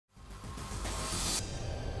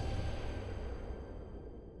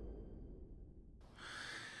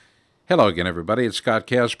Hello again, everybody. It's Scott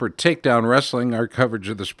Casper, Takedown Wrestling. Our coverage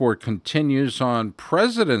of the sport continues on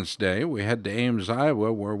President's Day. We head to Ames,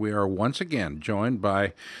 Iowa, where we are once again joined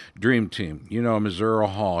by Dream Team. You know him as Earl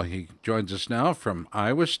Hall. He joins us now from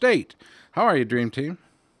Iowa State. How are you, Dream Team?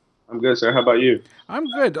 I'm good, sir. How about you? I'm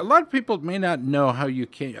good. A lot of people may not know how you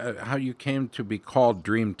came to be called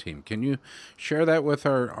Dream Team. Can you share that with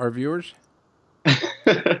our viewers?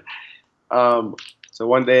 um, so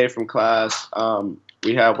one day from class,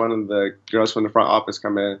 we had one of the girls from the front office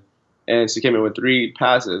come in, and she came in with three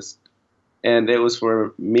passes, and it was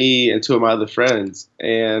for me and two of my other friends.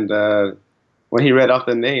 And when he read off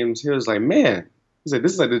the names, he was like, "Man," he said,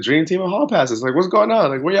 "This is like the Dream Team of hall passes. Like, what's going on?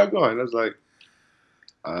 Like, where y'all going?" I was like,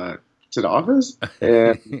 "To the office."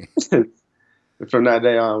 And from that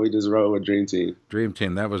day on, we just rode with Dream Team. Dream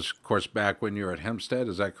Team. That was, of course, back when you were at Hempstead.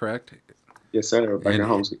 Is that correct? Yes, sir. Back in And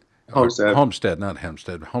Homestead. Homestead, not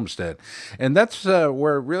Hempstead, Homestead, and that's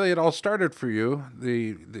where really it all started for you.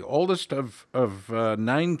 The oldest of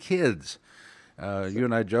nine kids. You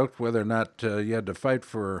and I joked whether or not you had to fight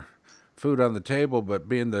for food on the table, but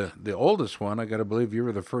being the oldest one, I got to believe you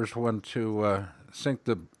were the first one to sink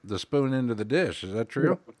the spoon into the dish. Is that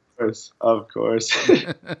true? Of course, of course.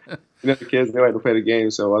 The kids, they like to play the game,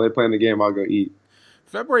 so while they're playing the game, I'll go eat.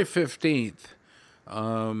 February 15th,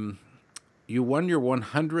 you won your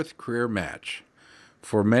 100th career match.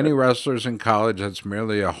 For many wrestlers in college, that's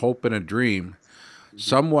merely a hope and a dream.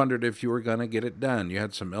 Some wondered if you were going to get it done. You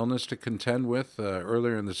had some illness to contend with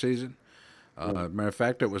earlier in the season. Matter of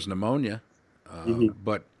fact, it was pneumonia. hmm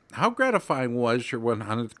But how gratifying was your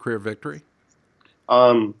 100th career victory?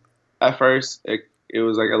 Um, at first, it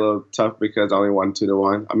was like a little tough because I only won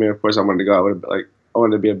 2-1. I mean, of course, I wanted to go. I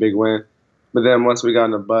wanted to be a big win. But then once we got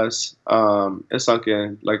on the bus, it sunk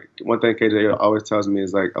in. Like one thing KJ always tells me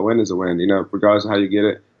is like a win is a win. You know, regardless of how you get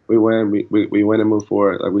it, we win. We win and move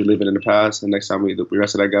forward. Like we leave it in the past, and next time we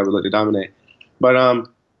wrestle that guy, we look to dominate. But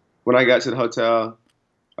when I got to the hotel,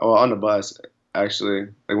 or on the bus, actually,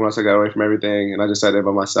 like once I got away from everything and I just sat there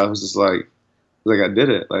by myself, it was just like I did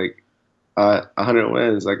it. Like 100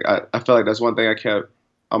 wins. Like I feel like that's one thing I kept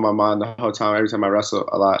on my mind the whole time. Every time I wrestle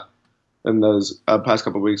a lot in those past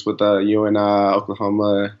couple of weeks with UNI,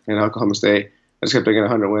 Oklahoma, and Oklahoma State. I just kept thinking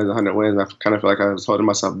 100 wins, 100 wins. I kind of feel like I was holding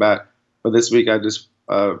myself back. But this week,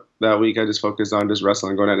 that week, I just focused on just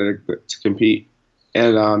wrestling, going out there to compete.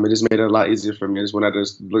 And it just made it a lot easier for me. I just went out there,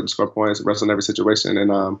 looked to score points, wrestle in every situation,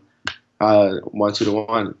 and I won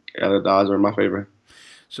 2-1. The odds were in my favor.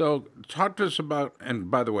 So talk to us about,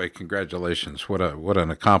 and by the way, congratulations. What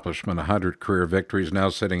an accomplishment. 100 career victories, now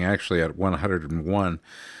sitting actually at 101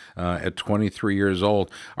 at 23 years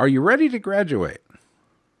old. Are you ready to graduate?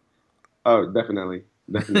 Oh, definitely,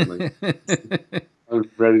 definitely. I'm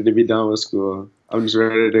ready to be done with school. I'm just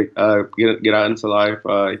ready to get out into life,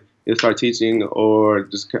 either start teaching or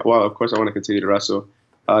just well, of course, I want to continue to wrestle,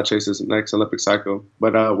 chase this next Olympic cycle.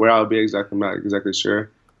 But where I'll be exactly, I'm not exactly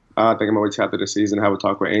sure. I think I'm gonna wait till after the season, have a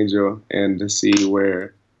talk with Angel, and to see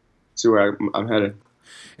where I'm headed.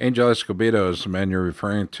 Angel Escobedo is the man you're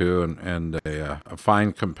referring to, and a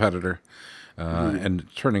fine competitor, Mhm. and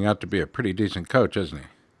turning out to be a pretty decent coach, isn't he?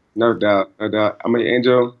 No doubt, no doubt. I mean,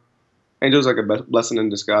 Angel's like a blessing in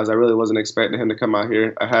disguise. I really wasn't expecting him to come out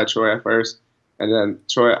here. I had Troy at first, and then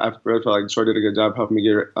Troy, I really felt like Troy did a good job helping me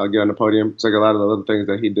get on the podium. It's like a lot of the little things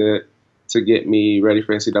that he did to get me ready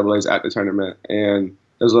for NCAA's at the tournament, and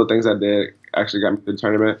those little things I did actually got me to the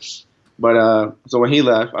tournament. But so when he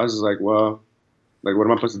left, I was just like, well, like what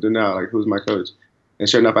am I supposed to do now? Like who's my coach? And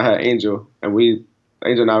sure enough, I had Angel, and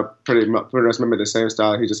Angel and I pretty much remember the same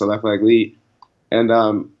style. He's just a left leg lead, and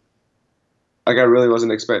like I really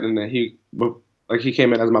wasn't expecting that he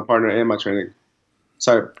came in as my partner and my training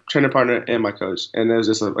partner and my coach, and it was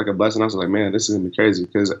just like a blessing. I was like, man, this is gonna be crazy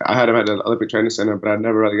because I had him at the Olympic Training Center, but I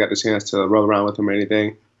never really got the chance to roll around with him or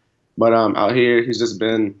anything. But out here, he's just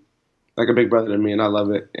been like a big brother to me, and I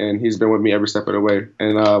love it. And he's been with me every step of the way.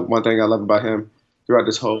 And one thing I love about him throughout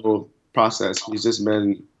this whole process, he's just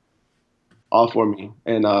been all for me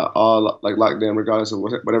and all like locked in, regardless of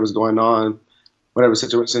whatever's going on, whatever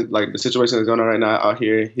situation, like the situation that's going on right now out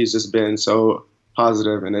here. He's just been so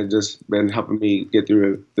positive, and it just been helping me get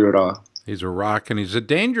through it all. He's a rock, and he's a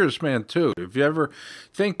dangerous man, too. If you ever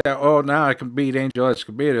think that, oh, now I can beat Angel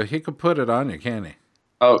Escobedo, he could put it on you, can't he?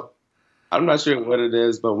 Oh, I'm not sure what it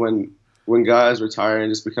is, but when guys retire and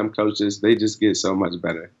just become coaches, they just get so much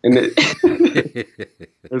better, and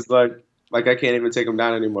it's like I can't even take him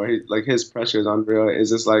down anymore. Like his pressure is unreal.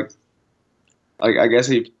 It's just like I guess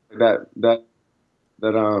he that that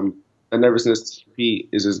that that nervousness to compete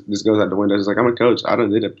is just goes out the window. It's like I'm a coach. I done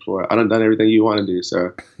did it before. I done done everything you want to do.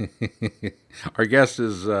 So Our guest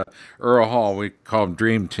is Earl Hall. We call him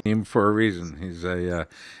Dream Team for a reason. He's a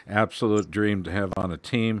absolute dream to have on a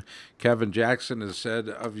team. Kevin Jackson has said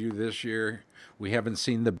of you this year, we haven't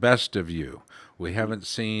seen the best of you. We haven't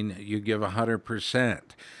seen you give 100%.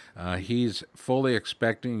 He's fully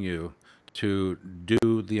expecting you to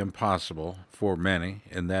do the impossible for many,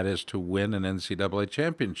 and that is to win an NCAA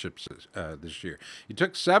championship this year. You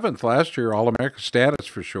took seventh last year, All-America status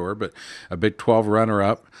for sure, but a Big 12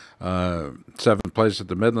 runner-up, seventh place at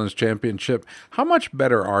the Midlands Championship. How much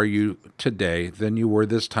better are you today than you were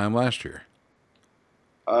this time last year?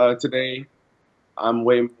 today I'm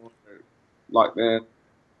way more locked in.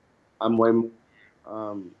 I'm way more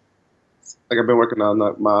um, like I've been working on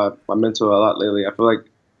like my mental a lot lately. I feel like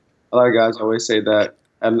a lot of guys always say that,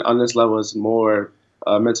 and on this level, it's more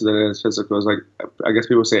mental than it is physical. It's like I guess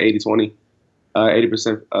people say 80-20,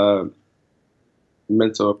 80%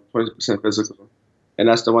 mental, 20% physical. And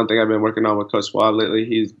that's the one thing I've been working on with Coach Swab lately.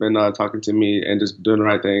 He's been talking to me and just doing the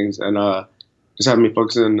right things and just having me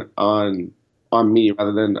focusing on me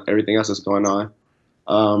rather than everything else that's going on.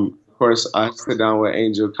 Of course, I sit down with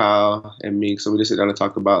Angel, Kyle, and Meek, so we just sit down and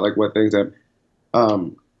talk about like what things that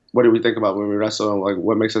what do we think about when we wrestle and like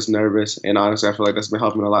what makes us nervous. And honestly, I feel like that's been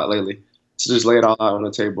helping a lot lately to just lay it all out on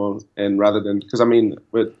the table and rather than because I mean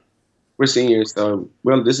we're seniors, so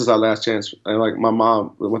this is our last chance. And like my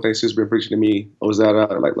mom, one thing she's been preaching to me was that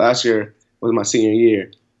like last year was my senior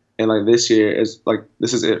year, and like this year is like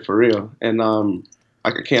this is it for real. And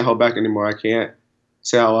I can't hold back anymore. I can't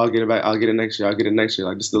say, oh, I'll get it back. I'll get it next year. I'll get it next year.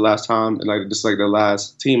 Like this is the last time, and like this is like the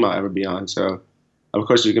last team I'll ever be on. So of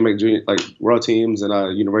course you can make junior like world teams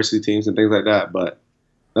and university teams and things like that, but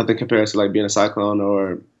nothing compares to like being a Cyclone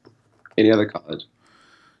or any other college.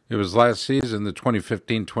 It was last season, the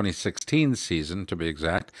 2015-2016 season, to be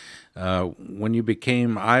exact, when you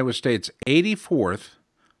became Iowa State's 84th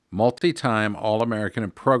multi-time All-American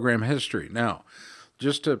in program history. Now,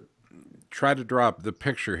 just to try to drop the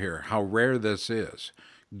picture here, how rare this is,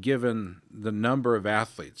 given the number of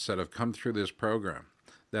athletes that have come through this program,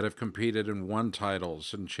 that have competed and won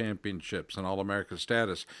titles and championships and All-America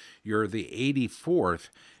status. You're the 84th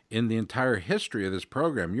in the entire history of this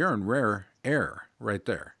program. You're in rare air right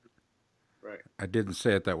there. Right. I didn't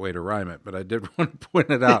say it that way to rhyme it, but I did want to point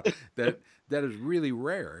it out that that is really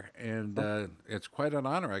rare, and it's quite an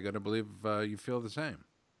honor. I got to believe you feel the same.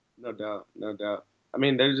 No doubt, no doubt. I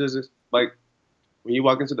mean, there's just like when you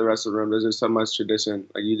walk into the wrestling room, there's just so much tradition.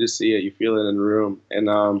 Like you just see it, you feel it in the room, and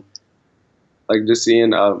like just seeing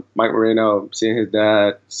Mike Moreno, seeing his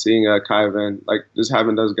dad, seeing Kyvan, like just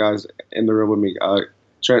having those guys in the room with me,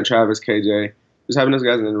 Trent, Travis, KJ, just having those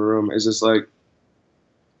guys in the room is just like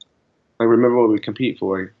remember what we compete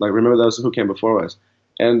for. Like remember those who came before us.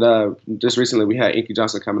 And just recently we had Inky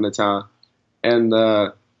Johnson coming to town, and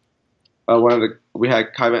we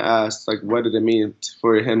had Kyvan asked like what did it mean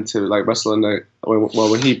for him to like wrestle in the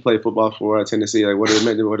when he played football for Tennessee, like what did it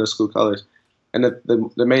mean to wear those school colors. And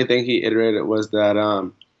the main thing he iterated was that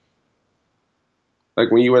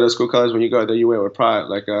like when you wear those school colors, when you go out there, you wear it with pride.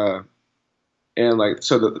 Like and like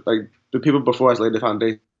so the people before us laid the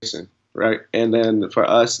foundation, right? And then for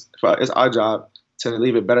us, it's our job to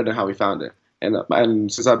leave it better than how we found it.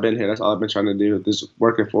 And since I've been here, that's all I've been trying to do, just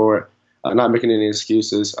working forward, not making any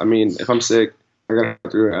excuses. I mean, if I'm sick, I got to go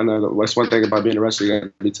through it. I know that's one thing about being a wrestler, you got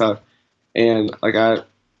to be tough. And like I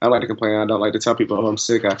like to complain. I don't like to tell people, oh, I'm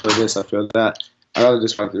sick. I feel this. I feel that. I'd rather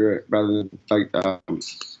just fight through it rather than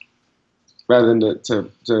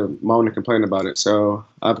to moan and complain about it. So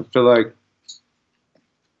I feel like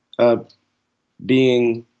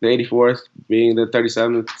being the 84th, being the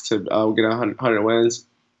 37th to get 100 wins,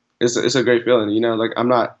 it's a great feeling. You know, like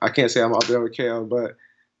I can't say I'm up there with KO, but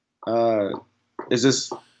it's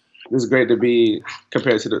just it's great to be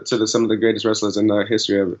compared to some of the greatest wrestlers in the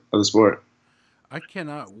history of the sport. I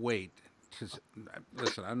cannot wait to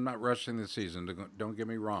listen. I'm not rushing the season. Don't get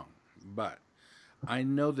me wrong, but I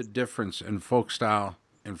know the difference in folk style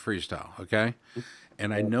and freestyle. Okay,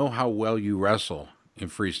 and I know how well you wrestle in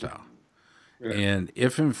freestyle. Yeah. And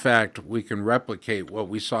if in fact we can replicate what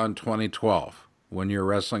we saw in 2012 when you're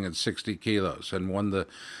wrestling at 60 kilos and won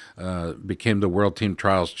became the World Team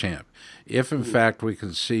Trials champ, if in fact we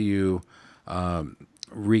can see you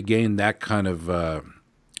regain that kind of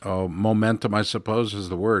momentum, I suppose is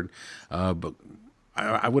the word. But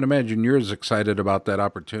I would imagine you're as excited about that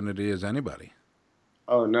opportunity as anybody.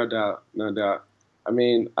 Oh, no doubt, no doubt. I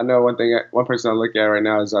mean, I know one person I look at right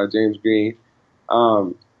now is James Green.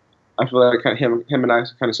 I feel like him and I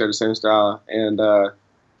kind of share the same style, and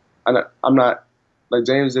I'm not like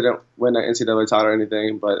James didn't win an NCAA title or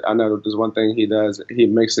anything, but I know there's one thing he does. He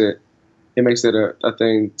makes it a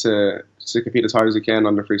thing to compete as hard as he can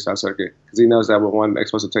on the freestyle circuit because he knows that with one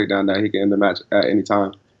explosive takedown that he can end the match at any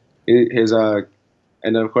time. His and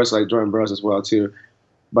then of course like Jordan Burroughs as well too.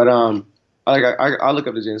 But I look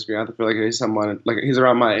up to James Green. I feel like he's someone like he's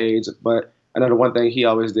around my age. But I know the one thing he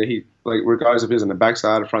always did. He like regardless if he was in the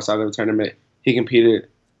backside or front side of the tournament, he competed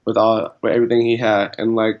with everything he had,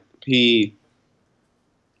 and like he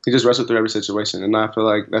just wrestled through every situation. And I feel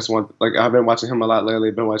like that's one like I've been watching him a lot lately.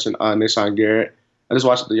 Been watching Nishan Garrett. I just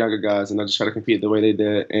watched the younger guys, and I just try to compete the way they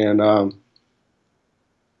did. And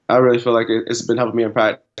I really feel like it's been helping me in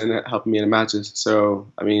practice and helping me in the matches.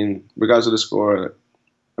 So I mean, regardless of the score,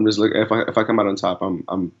 I'm just looking. If I come out on top,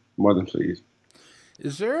 I'm more than pleased.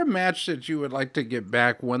 Is there a match that you would like to get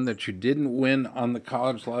back, one that you didn't win on the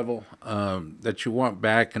college level, that you want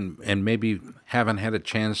back and maybe haven't had a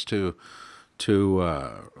chance to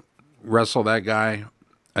wrestle that guy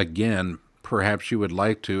again? Perhaps you would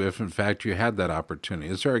like to, if in fact you had that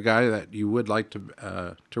opportunity. Is there a guy that you would like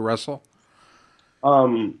to wrestle?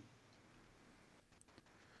 Um,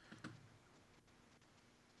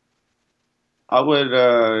 I would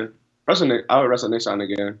I would wrestle Nissan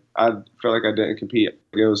again. I feel like I didn't compete.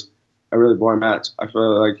 It was a really boring match. I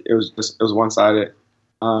feel like it was one sided.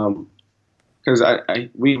 Because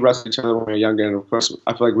we wrestled each other when we were younger, and of course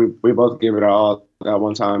I feel like we both gave it our all at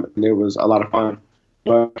one time, and it was a lot of fun.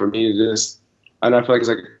 But for me, and I feel like it's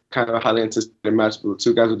like kind of a highly anticipated match with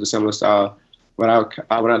two guys with a similar style. But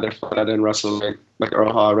I went out there, I didn't wrestle like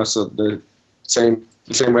Earl Hall. I wrestled the same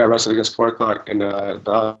way I wrestled against 4 o'clock, and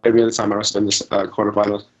every other time I wrestled in this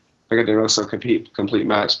quarterfinals, like I didn't wrestle a complete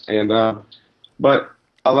match. And but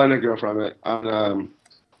I learned a girl from it.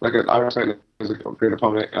 I respect him as a great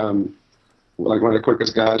opponent. Like one of the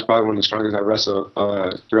quickest guys, probably one of the strongest I wrestled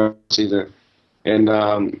throughout the season. And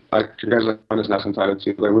I congratulate him on his national title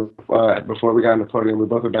too. Like before we got on the podium, we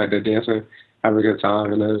both were back there dancing, having a good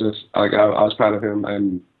time, and it was just like I was proud of him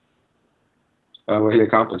and what he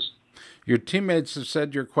accomplished. Your teammates have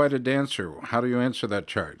said you're quite a dancer. How do you answer that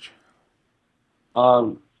charge?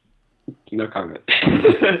 Um, no comment.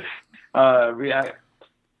 We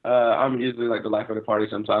I'm usually like the life of the party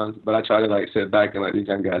sometimes, but I try to like sit back and let these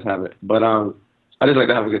young guys have it. But I just like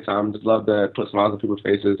to have a good time. Just love to put smiles on people's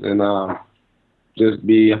faces and just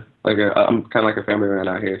be like I'm kind of like a family man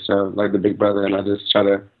out here. So like the big brother, and I just try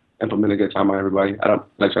to implement a good time on everybody. I don't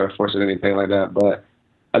like try to force it or anything like that, but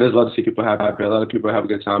I just love to see people happy. A lot of people have a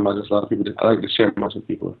good time. I just love people. I like to share emotions with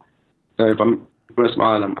people. So if I'm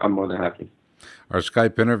smiling, I'm more than happy. Our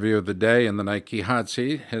Skype interview of the day in the Nike hot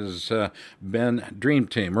seat has been Dream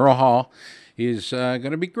Team. Earl Hall, he's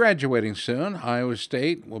going to be graduating soon. Iowa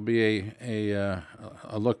State will be a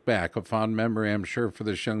look back, a fond memory, I'm sure, for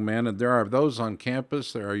this young man. And there are those on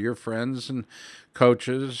campus. There are your friends and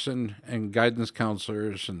coaches and guidance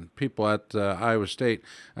counselors and people at Iowa State,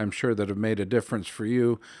 I'm sure, that have made a difference for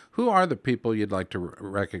you. Who are the people you'd like to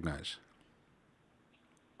recognize?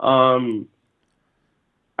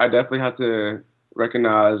 I definitely have to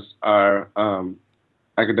recognize our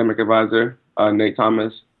academic advisor, Nate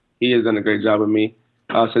Thomas. He has done a great job with me.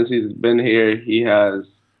 Since he's been here, he has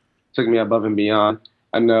took me above and beyond.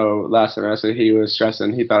 I know last semester he was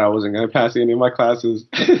stressing. He thought I wasn't going to pass any of my classes,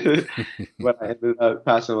 but I ended up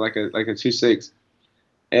passing like a 2.6.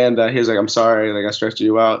 And he was like, "I'm sorry, like I stressed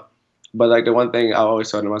you out." But like the one thing I always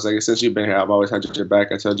told him, I was like, "Since you've been here, I've always had your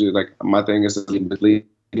back." I told you like my thing is to lead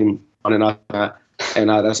him on and off that, and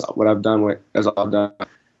that's what I've done with. That's all I've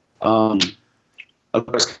done. Of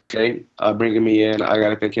course, Kate, bringing me in, I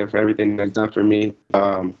gotta thank him for everything that's done for me.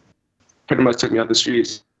 Pretty much took me off the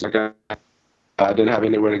streets. Like I didn't have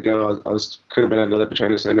anywhere to go. Could have been at the Olympic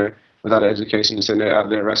Training Center without an education, sitting there out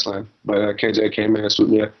there wrestling. But KJ came in and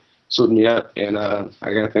swooped me up, and I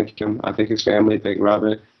gotta thank him. I thank his family, thank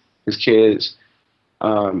Robin, his kids.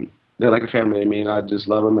 They're like a family to me, and I just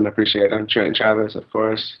love them and appreciate them. Trent and Travis, of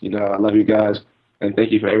course. You know, I love you guys, and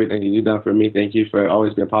thank you for everything you've done for me. Thank you for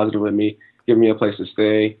always being positive with me, giving me a place to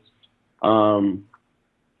stay. Deron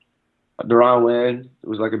Wynn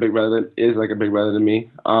was like a big brother, is like a big brother to me.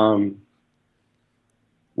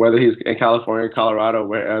 Whether he's in California, Colorado,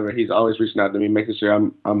 wherever, he's always reaching out to me, making sure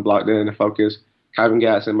I'm blocked in and focused. Kevin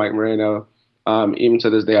Gatz and Mike Moreno, even to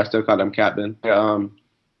this day, I still call them captain. A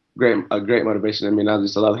great motivation to me, and I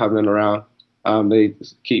just love having them around. They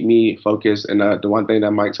keep me focused, and the one thing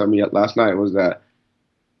that Mike told me last night was that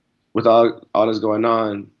with all this going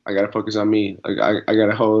on, I gotta focus on me. Like I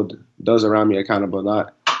gotta hold those around me accountable.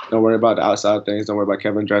 Don't worry about the outside things. Don't worry about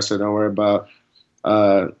Kevin Dresser. Don't worry about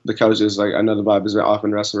the coaches. Like I know the vibe is off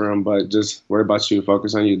in the dressing room, but just worry about you.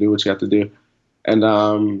 Focus on you. Do what you have to do. And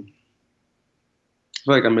I feel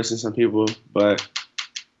like I'm missing some people, but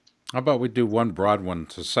How about we do one broad one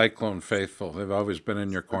to Cyclone Faithful? They've always been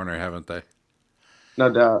in your corner, haven't they? no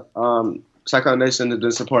doubt. Cyclone Nation has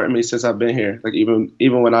been supporting me since I've been here. Like even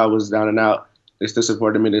when I was down and out, they still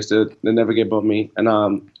supported me. They never gave up me. And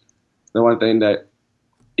the one thing that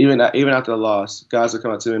even after the loss, guys will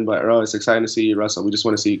come up to me and be like, Earl, it's exciting to see you wrestle. We just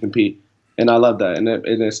want to see you compete. And I love that. And it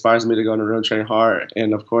inspires me to go in the room, train hard,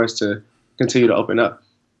 and of course to continue to open up.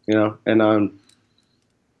 You know, and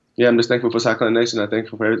yeah, I'm just thankful for Cyclone Nation. I'm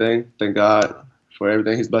thankful for everything. Thank God for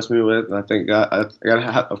everything He's blessed me with. And I thank God. I gotta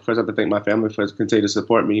have, of course, I have to thank my family for continuing to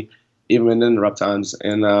support me, even in the rough times,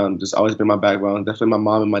 and just always been my backbone. Definitely my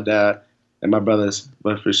mom and my dad and my brothers,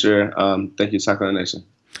 but for sure, thank you, Cyclone Nation.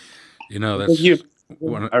 You know, Thank you. that's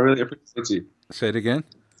one. I really appreciate you. Say it again.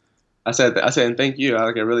 I said, and thank you. I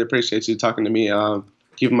really appreciate you talking to me,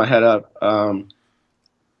 keeping my head up,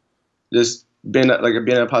 just being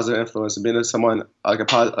a positive influence, and being someone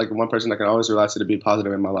like one person I can always rely to be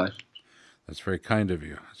positive in my life. That's very kind of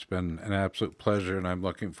you. It's been an absolute pleasure, and I'm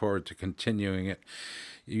looking forward to continuing it.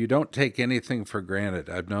 You don't take anything for granted.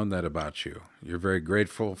 I've known that about you. You're very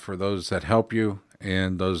grateful for those that help you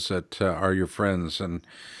and those that are your friends, and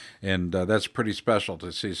that's pretty special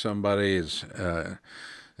to see somebody as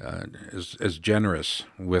generous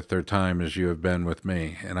with their time as you have been with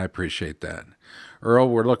me, and I appreciate that. Earl,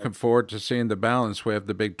 we're looking forward to seeing the balance. We have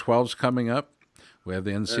the Big 12s coming up. We have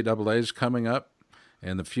the NCAAs coming up.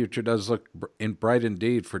 And the future does look bright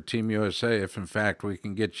indeed for Team USA if, in fact, we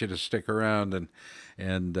can get you to stick around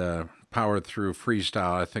and power through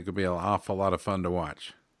freestyle. I think it'll be an awful lot of fun to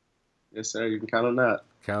watch. Yes, sir. You can count on that.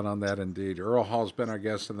 Count on that indeed. Earl Hall's been our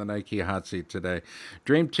guest in the Nike Hot Seat today.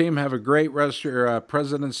 Dream Team, have a great rest of your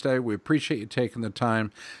President's Day. We appreciate you taking the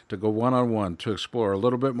time to go one-on-one to explore a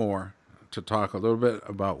little bit more, to talk a little bit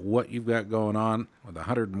about what you've got going on with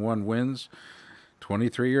 101 wins.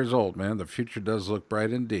 23 years old, man. The future does look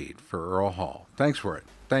bright indeed for Earl Hall. Thanks for it.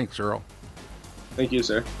 Thanks, Earl. Thank you,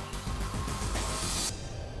 sir.